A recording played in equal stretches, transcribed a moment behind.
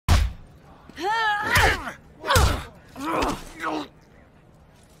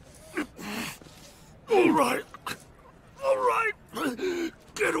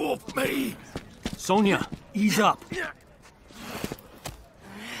Sonia, ease up.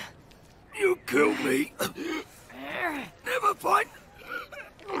 You kill me. Never find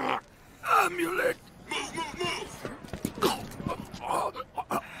amulet. Move.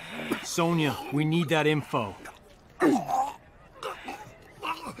 Sonia, we need that info.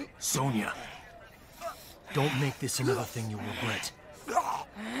 Sonia, don't make this another thing you'll regret.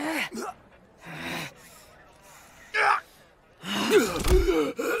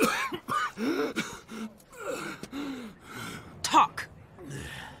 Talk!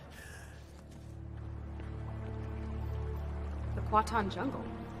 The Kwatan jungle.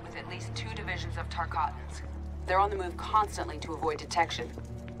 With at least 2 divisions of Tarkatans. They're on the move constantly to avoid detection.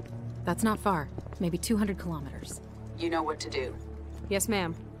 That's not far. Maybe 200 kilometers. You know what to do. Yes,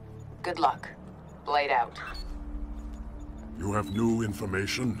 ma'am. Good luck. Blade out. You have new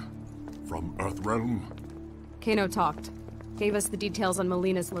information from Earthrealm? Kano talked. Gave us the details on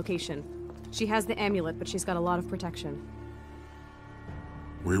Melina's location. She has the amulet, but she's got a lot of protection.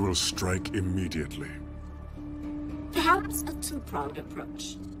 We will strike immediately. Perhaps a two-pronged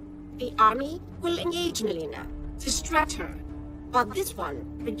approach. The army will engage Melina, distract her, while this one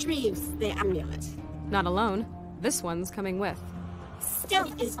retrieves the amulet. Not alone. This one's coming with.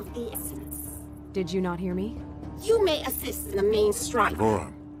 Stealth is of the essence. Did you not hear me? You may assist in the main strike.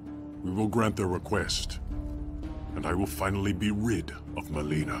 Nora, we will grant their request, and I will finally be rid of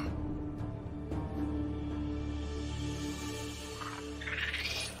Melina.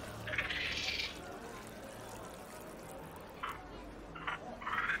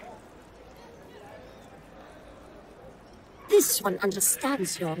 This one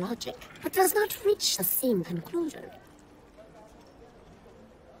understands your logic, but does not reach the same conclusion.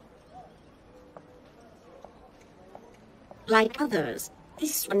 Like others,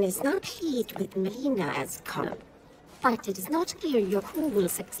 this one is not pleased with Melina as Connor, but it is not clear your crew will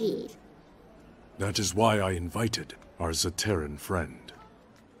succeed. That is why I invited our Zaterran friend.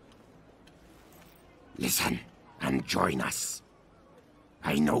 Listen and join us.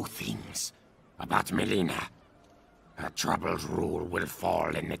 I know things about Melina. Her troubled rule will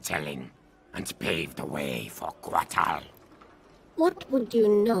fall in the telling and pave the way for Kwatal. What would you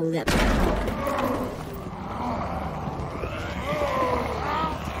know that...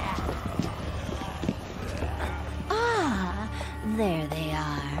 There they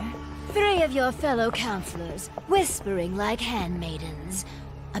are. 3 of your fellow counselors, whispering like handmaidens.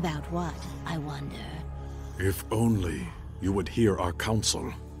 About what, I wonder? If only you would hear our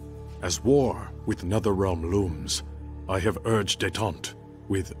counsel. As war with Netherrealm looms, I have urged détente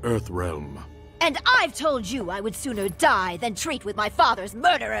with Earthrealm. And I've told you I would sooner die than treat with my father's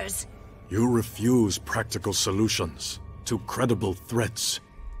murderers! You refuse practical solutions to credible threats.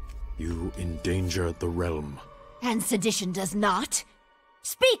 You endanger the realm. And sedition does not?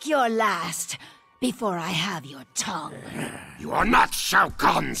 Speak your last, before I have your tongue. You are not Shao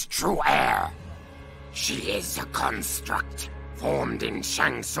Kahn's true heir. She is a construct, formed in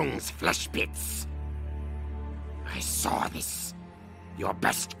Shang Tsung's flesh pits. I saw this. Your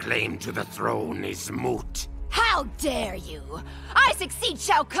best claim to the throne is moot. How dare you! I succeed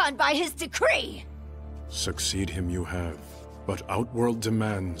Shao Kahn by his decree! Succeed him you have, but Outworld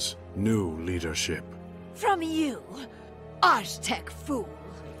demands new leadership. From you, Aztec fool.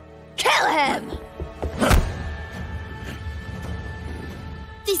 Kill him!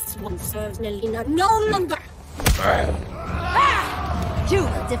 This one serves Melina no longer! You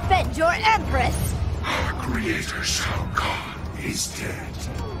will defend your empress! Our creator Shao Kahn is dead.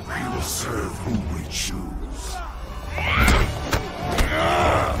 We will serve whom we choose.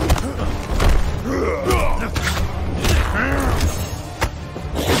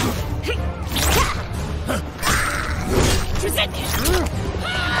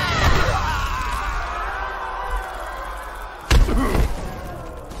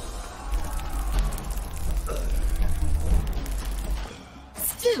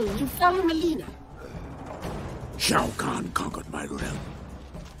 Still, you follow Melina. Shao Kahn conquered my realm.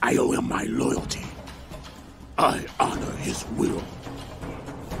 I owe him my loyalty. I honor his will.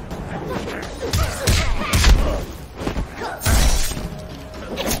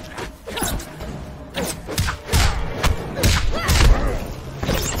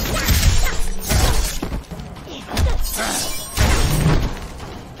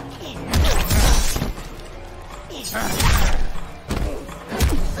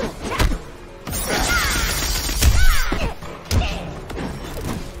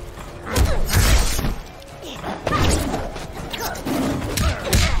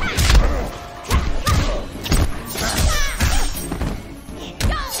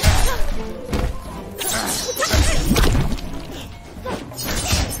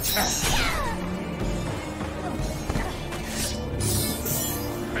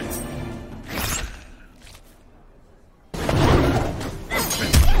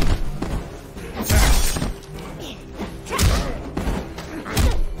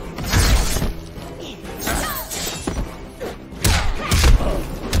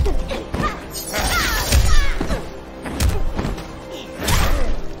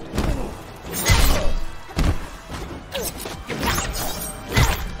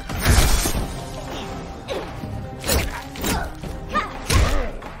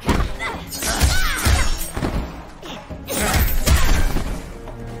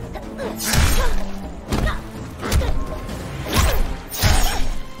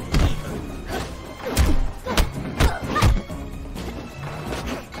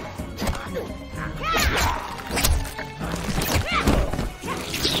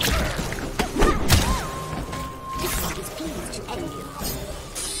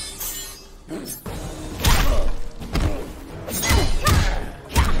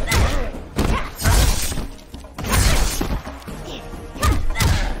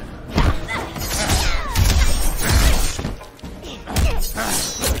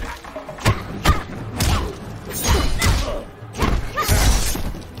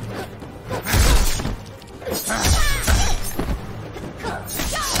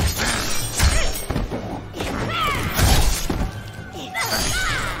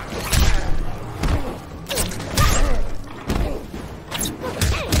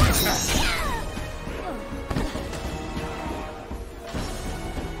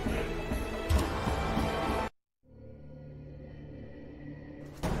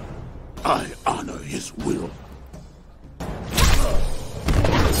 I honor his will.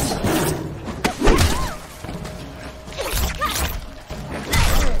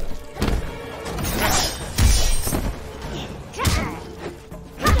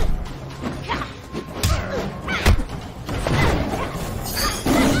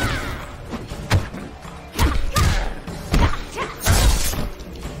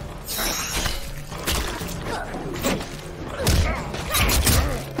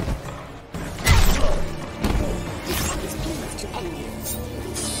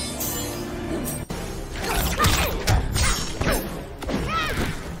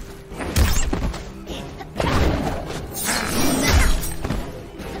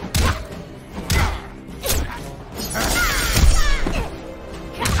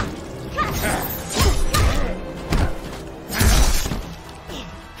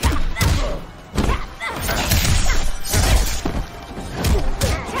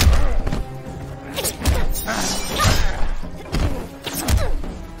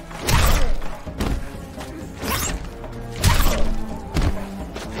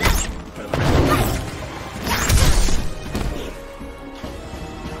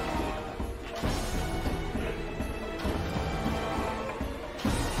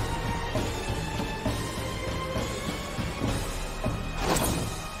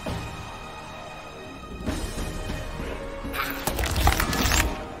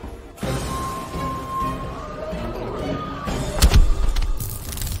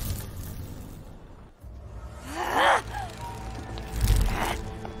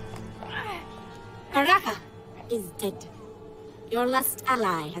 Baraka is dead. Your last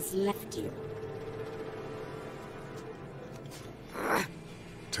ally has left you.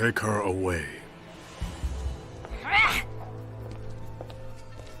 Take her away.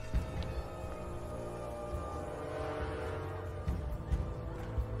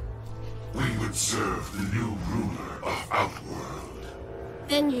 We would serve the new ruler of Outworld.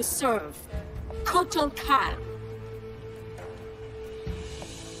 Then you serve Kotal Khan.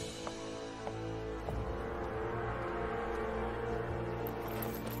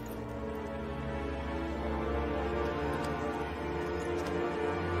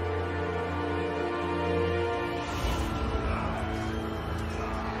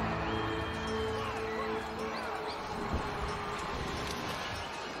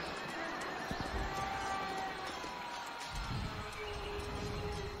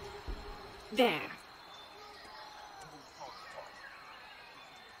 There.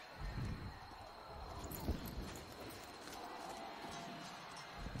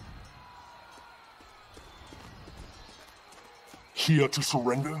 Here to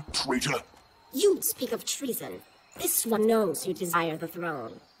surrender, traitor? You speak of treason. This one knows you desire the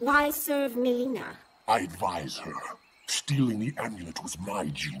throne. Why serve Melina? I advise her. Stealing the amulet was my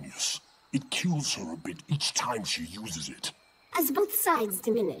genius. It kills her a bit each time she uses it. As both sides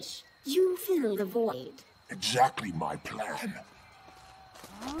diminish, you fill the void. Exactly my plan.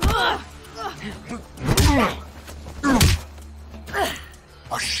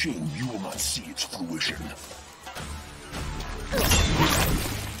 A shame you will not see its fruition.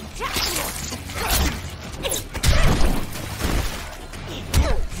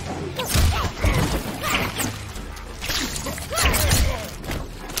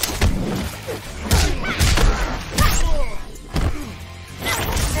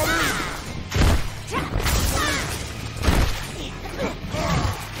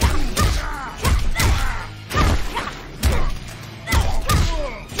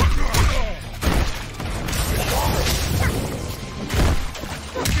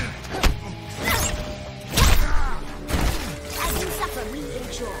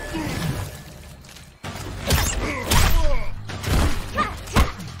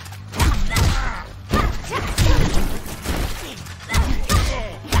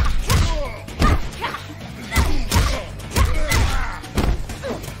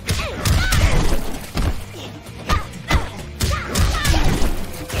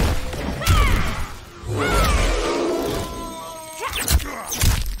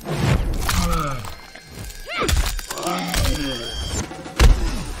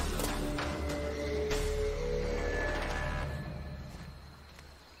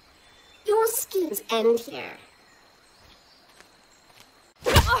 Your schemes end here.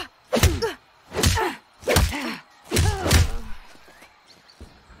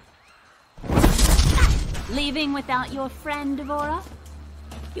 Leaving without your friend, Devora?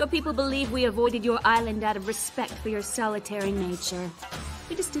 Your people believe we avoided your island out of respect for your solitary nature.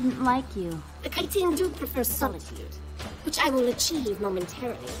 We just didn't like you. The Kaitin do prefer solitude, which I will achieve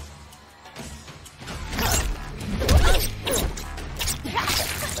momentarily.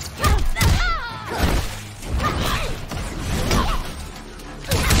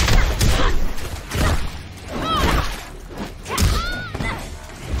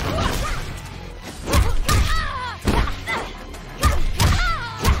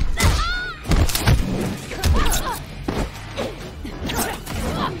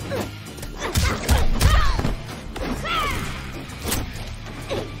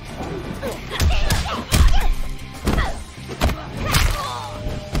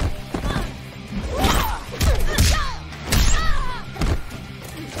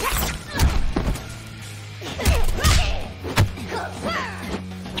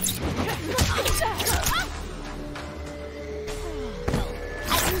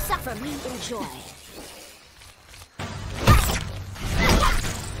 enjoy.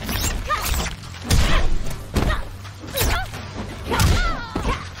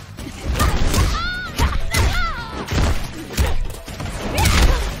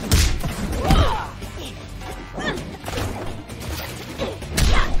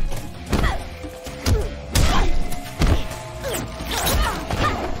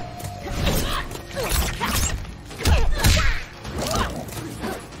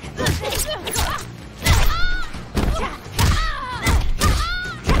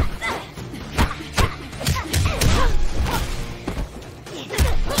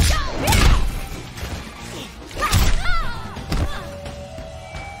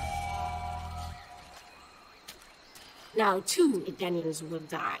 Now 2 Edenians will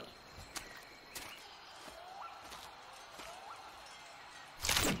die.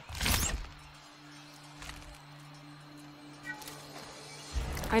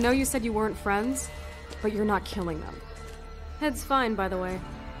 I know you said you weren't friends, but you're not killing them. Head's fine, by the way.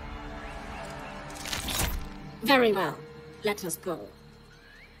 Very well. Let us go.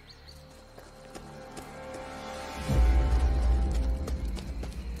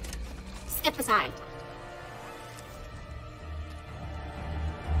 Step aside.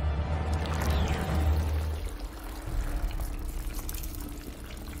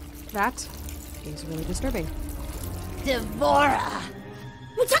 That is really disturbing. Devora!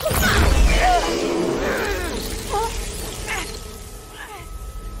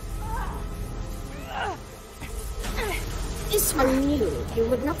 This one knew you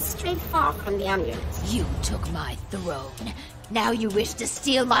would not stray far from the amulet. You took my throne. Now you wish to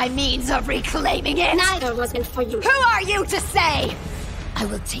steal my means of reclaiming it? Neither was meant for you. Who are you to say? I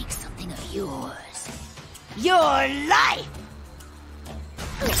will take something of yours. Your life!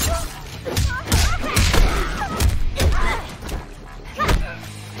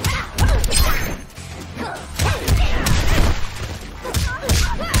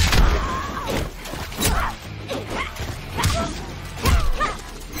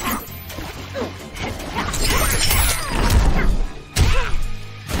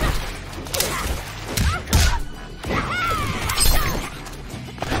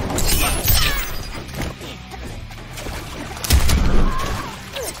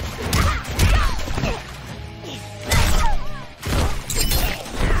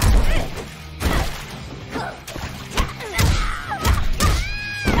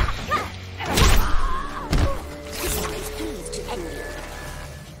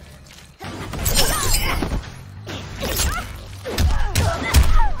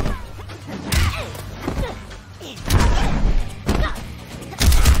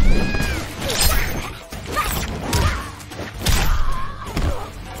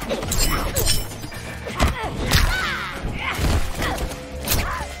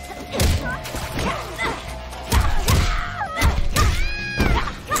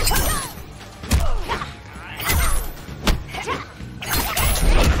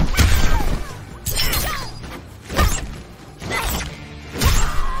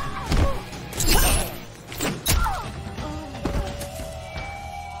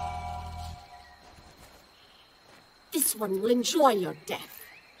 This one will enjoy your death.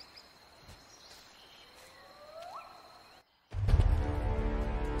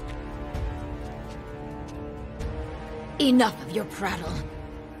 Enough of your prattle.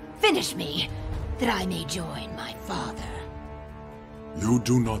 Finish me, that I may join my father. You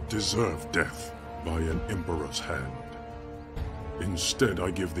do not deserve death by an Emperor's hand. Instead,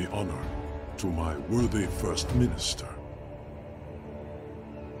 I give the honor to my worthy First Minister.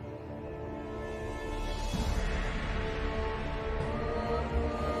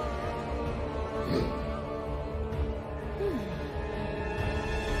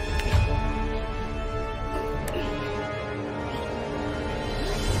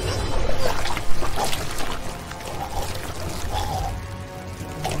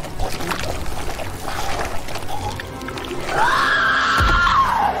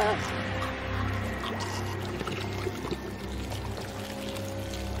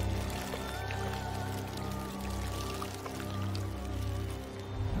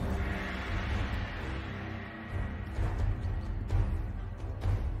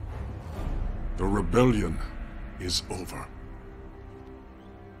 The rebellion is over.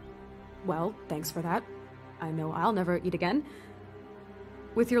 Well, thanks for that. I know I'll never eat again.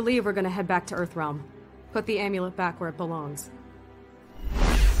 With your leave, we're gonna head back to Earthrealm. Put the amulet back where it belongs.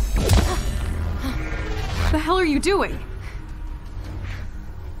 The hell are you doing?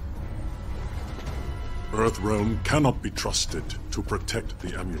 Earthrealm cannot be trusted to protect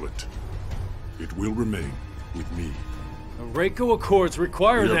the amulet. It will remain with me. The Reiko Accords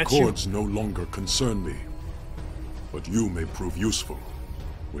require The that you... Accords no longer concern me. But you may prove useful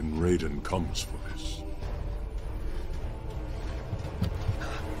when Raiden comes for this.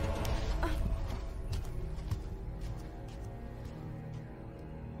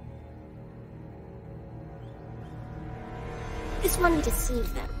 This one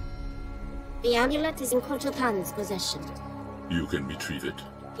deceived them. The amulet is in Kototan's possession. You can retrieve it.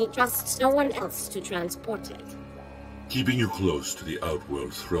 He trusts no one else to transport it. Keeping you close to the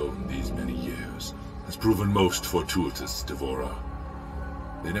Outworld throne these many years has proven most fortuitous, Devora.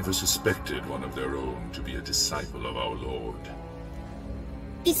 They never suspected one of their own to be a disciple of our Lord.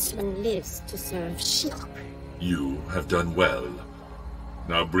 This one lives to serve Shinnok. You have done well.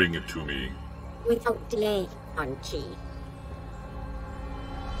 Now bring it to me. Without delay, Quan Chi.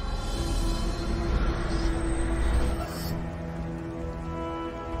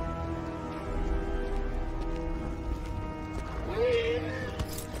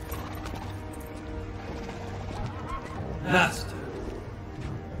 Master.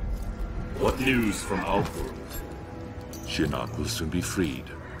 What news from Outworld? Shinnok will soon be freed.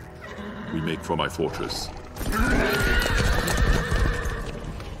 We make for my fortress.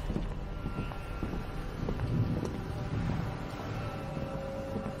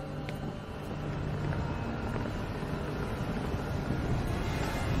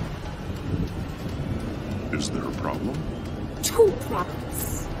 Is there a problem? Two problems.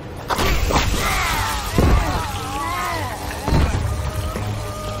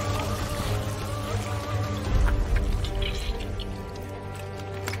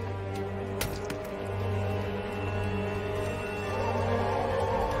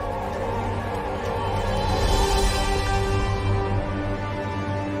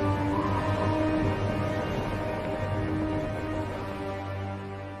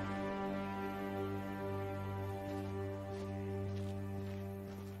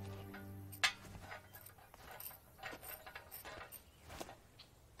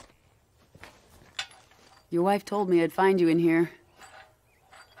 Your wife told me I'd find you in here.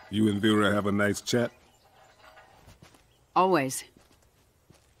 You and Vera have a nice chat? Always.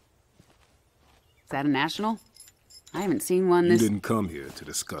 Is that a national? I haven't seen one You this... didn't come here to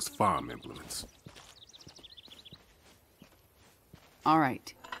discuss farm implements. All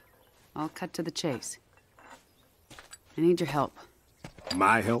right. I'll cut to the chase. I need your help.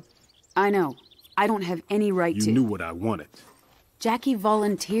 My help? I know. I don't have any right to... You knew what I wanted. Jackie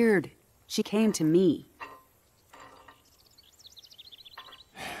volunteered. She came to me.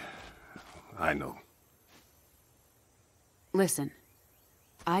 I know. Listen,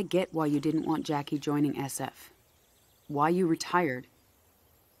 I get why you didn't want Jackie joining SF. Why you retired.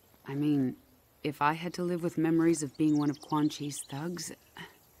 I mean, if I had to live with memories of being one of Quan Chi's thugs,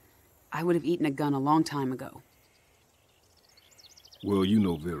 I would have eaten a gun a long time ago. Well, you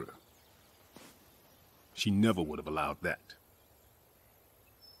know Vera. She never would have allowed that.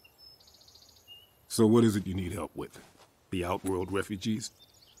 So what is it you need help with? The Outworld refugees?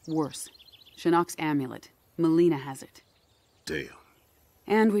 Worse. Shinnok's amulet. Melina has it. Damn.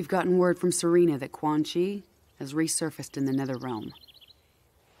 And we've gotten word from Serena that Quan Chi has resurfaced in the Netherrealm.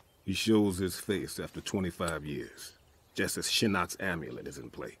 He shows his face after 25 years, just as Shinnok's amulet is in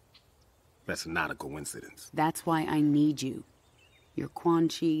play. That's not a coincidence. That's why I need you. Your Quan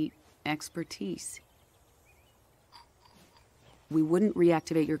Chi expertise. We wouldn't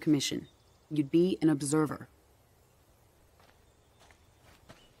reactivate your commission. You'd be an observer.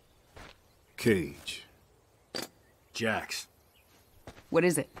 Cage. Jax. What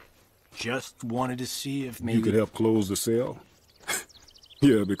is it? Just wanted to see if maybe... You could help close the cell?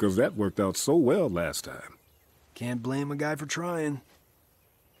 Yeah, because that worked out so well last time. Can't blame a guy for trying.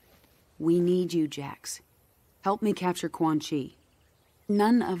 We need you, Jax. Help me capture Quan Chi.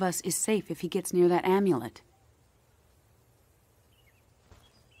 None of us is safe if he gets near that amulet.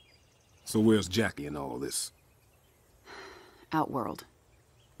 So where's Jackie in all this? Outworld.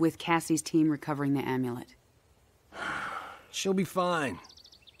 With Cassie's team recovering the amulet. She'll be fine.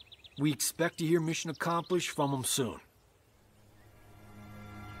 We expect to hear mission accomplished from him soon.